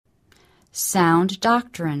Sound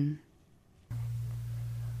doctrine.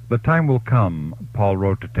 The time will come, Paul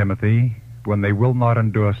wrote to Timothy, when they will not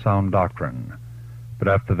endure sound doctrine, but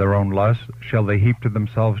after their own lusts shall they heap to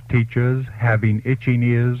themselves teachers, having itching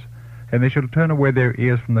ears, and they shall turn away their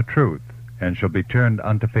ears from the truth, and shall be turned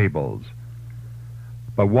unto fables.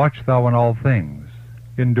 But watch thou in all things,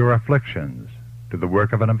 endure afflictions, do the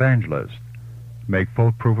work of an evangelist, make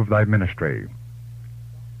full proof of thy ministry.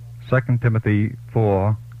 2 Timothy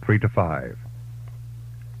 4, 3-5.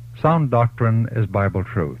 Sound doctrine is Bible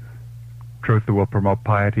truth, truth that will promote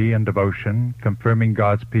piety and devotion, confirming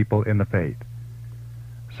God's people in the faith.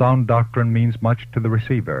 Sound doctrine means much to the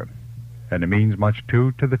receiver, and it means much,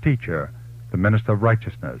 too, to the teacher, the minister of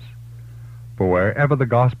righteousness. For wherever the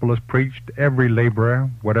gospel is preached, every laborer,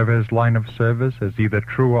 whatever his line of service, is either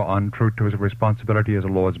true or untrue to his responsibility as a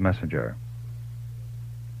Lord's messenger.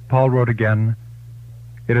 Paul wrote again,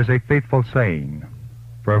 "It is a faithful saying,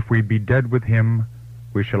 for if we be dead with him,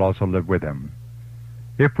 we shall also live with him.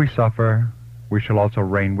 If we suffer, we shall also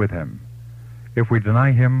reign with him. If we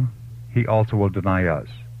deny him, he also will deny us.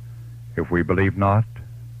 If we believe not,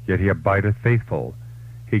 yet he abideth faithful.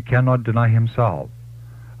 He cannot deny himself.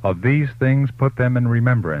 Of these things put them in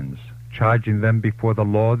remembrance, charging them before the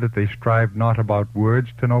Lord that they strive not about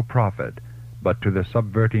words to no profit, but to the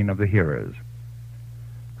subverting of the hearers."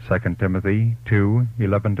 2 Timothy 2,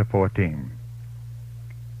 11-14.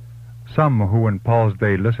 Some who in Paul's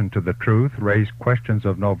day listened to the truth raised questions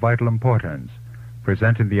of no vital importance,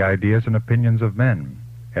 presenting the ideas and opinions of men,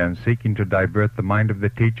 and seeking to divert the mind of the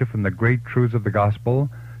teacher from the great truths of the gospel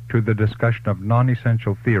to the discussion of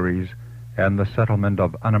non-essential theories and the settlement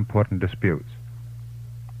of unimportant disputes.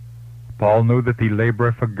 Paul knew that the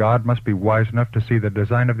laborer for God must be wise enough to see the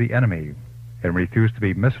design of the enemy and refuse to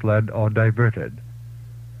be misled or diverted.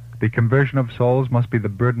 The conversion of souls must be the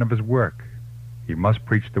burden of his work. He must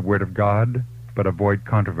preach the word of God, but avoid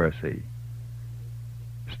controversy.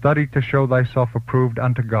 "Study to show thyself approved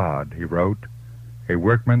unto God," he wrote, "a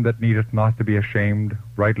workman that needeth not to be ashamed,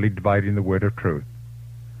 rightly dividing the word of truth.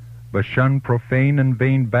 But shun profane and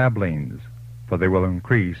vain babblings, for they will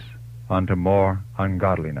increase unto more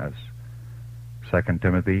ungodliness." 2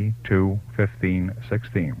 Timothy 2, 15,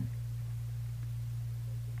 16.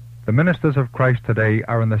 The ministers of Christ today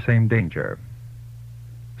are in the same danger.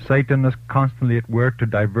 Satan is constantly at work to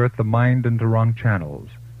divert the mind into wrong channels,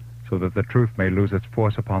 so that the truth may lose its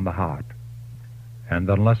force upon the heart. And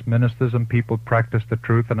unless ministers and people practice the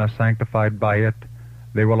truth and are sanctified by it,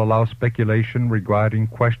 they will allow speculation regarding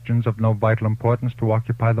questions of no vital importance to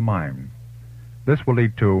occupy the mind. This will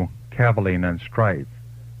lead to cavilling and strife,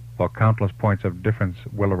 for countless points of difference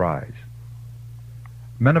will arise.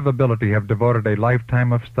 Men of ability have devoted a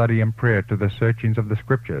lifetime of study and prayer to the searchings of the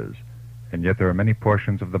Scriptures, and yet there are many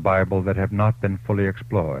portions of the Bible that have not been fully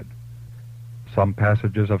explored. Some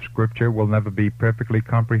passages of Scripture will never be perfectly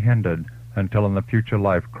comprehended until in the future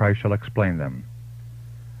life Christ shall explain them.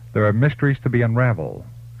 There are mysteries to be unraveled,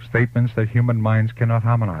 statements that human minds cannot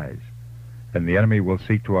harmonize, and the enemy will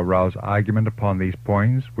seek to arouse argument upon these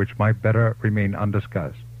points which might better remain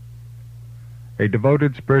undiscussed. A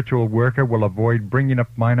devoted spiritual worker will avoid bringing up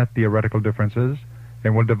minor theoretical differences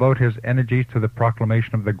and will devote his energies to the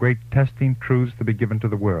proclamation of the great testing truths to be given to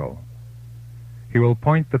the world. He will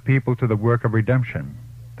point the people to the work of redemption,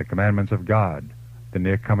 the commandments of God, the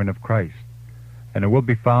near coming of Christ, and it will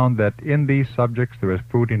be found that in these subjects there is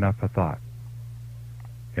food enough for thought.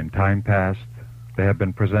 In time past, there have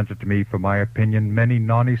been presented to me, for my opinion, many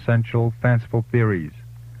non-essential, fanciful theories.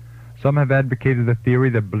 Some have advocated the theory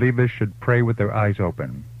that believers should pray with their eyes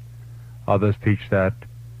open. Others teach that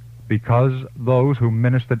because those who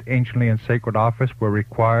ministered anciently in sacred office were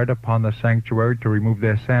required upon the sanctuary to remove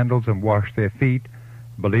their sandals and wash their feet,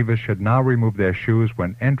 believers should now remove their shoes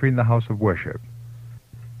when entering the house of worship.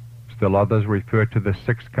 Still others refer to the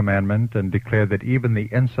sixth commandment and declare that even the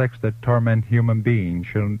insects that torment human beings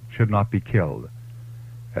should not be killed.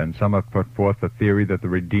 And some have put forth the theory that the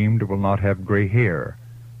redeemed will not have gray hair,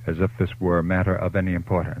 as if this were a matter of any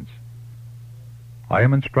importance. I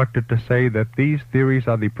am instructed to say that these theories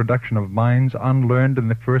are the production of minds unlearned in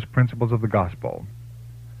the first principles of the gospel.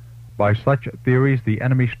 By such theories the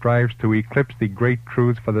enemy strives to eclipse the great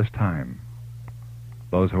truths for this time.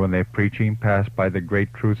 Those who in their preaching pass by the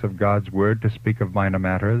great truths of God's word to speak of minor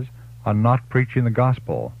matters are not preaching the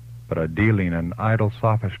gospel, but are dealing in idle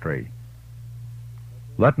sophistry.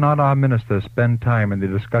 Let not our ministers spend time in the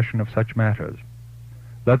discussion of such matters.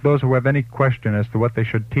 Let those who have any question as to what they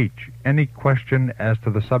should teach, any question as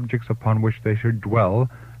to the subjects upon which they should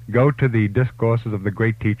dwell, go to the discourses of the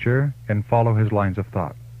great teacher and follow his lines of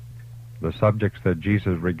thought. The subjects that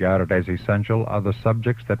Jesus regarded as essential are the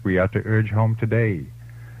subjects that we are to urge home today.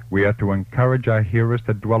 We are to encourage our hearers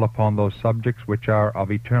to dwell upon those subjects which are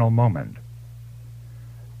of eternal moment.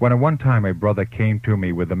 When at one time a brother came to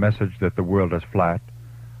me with the message that the world is flat,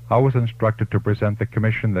 I was instructed to present the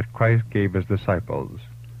commission that Christ gave his disciples.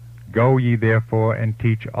 Go ye therefore and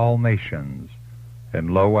teach all nations,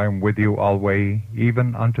 and lo, I am with you alway,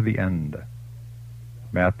 even unto the end.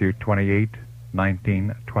 Matthew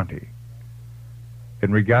 28:19-20.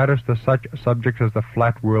 In regard to such subjects as the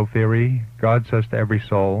flat world theory, God says to every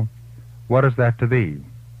soul, "What is that to thee?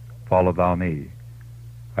 Follow thou me.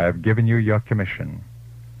 I have given you your commission.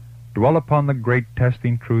 Dwell upon the great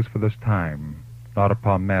testing truths for this time, not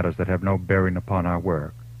upon matters that have no bearing upon our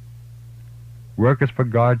work. Workers for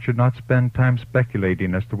God should not spend time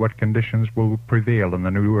speculating as to what conditions will prevail in the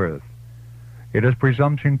new earth. It is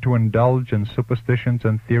presumption to indulge in superstitions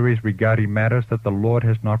and theories regarding matters that the Lord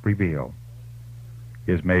has not revealed.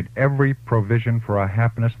 He has made every provision for our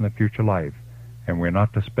happiness in the future life, and we are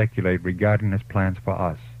not to speculate regarding his plans for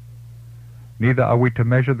us. Neither are we to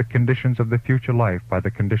measure the conditions of the future life by the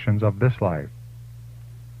conditions of this life.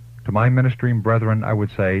 To my ministering brethren, I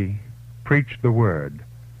would say, preach the word.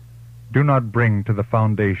 Do not bring to the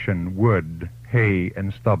foundation wood, hay,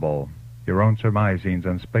 and stubble, your own surmisings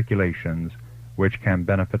and speculations, which can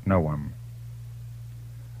benefit no one.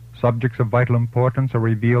 Subjects of vital importance are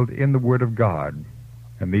revealed in the Word of God,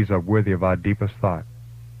 and these are worthy of our deepest thought.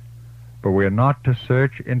 But we are not to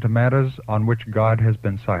search into matters on which God has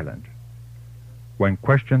been silent. When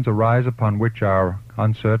questions arise upon which are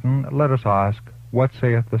uncertain, let us ask, what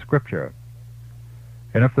saith the Scripture?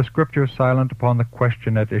 And if the Scripture is silent upon the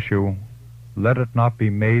question at issue, let it not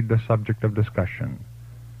be made the subject of discussion.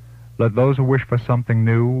 Let those who wish for something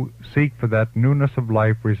new seek for that newness of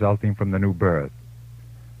life resulting from the new birth.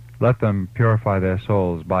 Let them purify their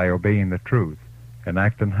souls by obeying the truth and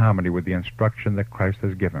act in harmony with the instruction that Christ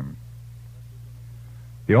has given.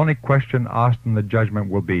 The only question asked in the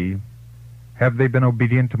judgment will be, have they been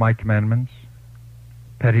obedient to my commandments?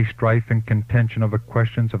 Petty strife and contention over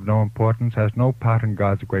questions of no importance has no part in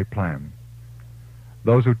God's great plan.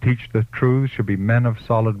 Those who teach the truth should be men of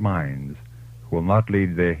solid minds, who will not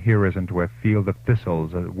lead their hearers into a field of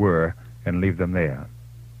thistles, as it were, and leave them there.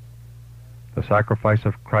 The sacrifice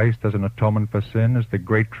of Christ as an atonement for sin is the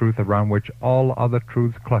great truth around which all other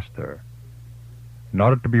truths cluster. In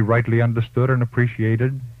order to be rightly understood and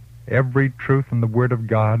appreciated, every truth in the Word of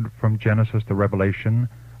God, from Genesis to Revelation,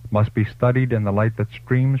 must be studied in the light that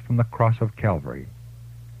streams from the cross of Calvary.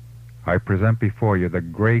 I present before you the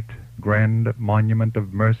great, grand monument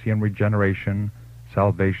of mercy and regeneration,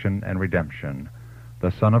 salvation and redemption,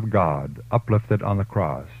 the Son of God, uplifted on the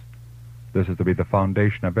cross. This is to be the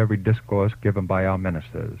foundation of every discourse given by our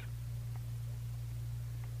ministers.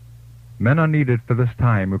 Men are needed for this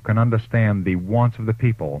time who can understand the wants of the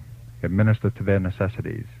people and minister to their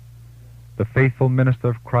necessities. The faithful minister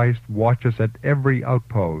of Christ watches at every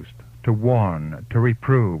outpost to warn, to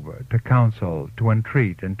reprove, to counsel, to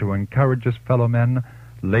entreat, and to encourage his fellow men,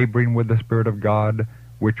 laboring with the Spirit of God,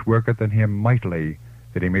 which worketh in him mightily,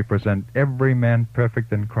 that he may present every man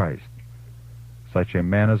perfect in Christ. Such a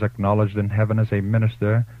man is acknowledged in heaven as a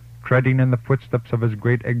minister, treading in the footsteps of his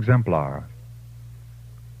great exemplar.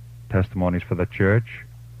 Testimonies for the Church,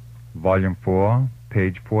 Volume 4,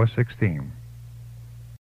 page 416.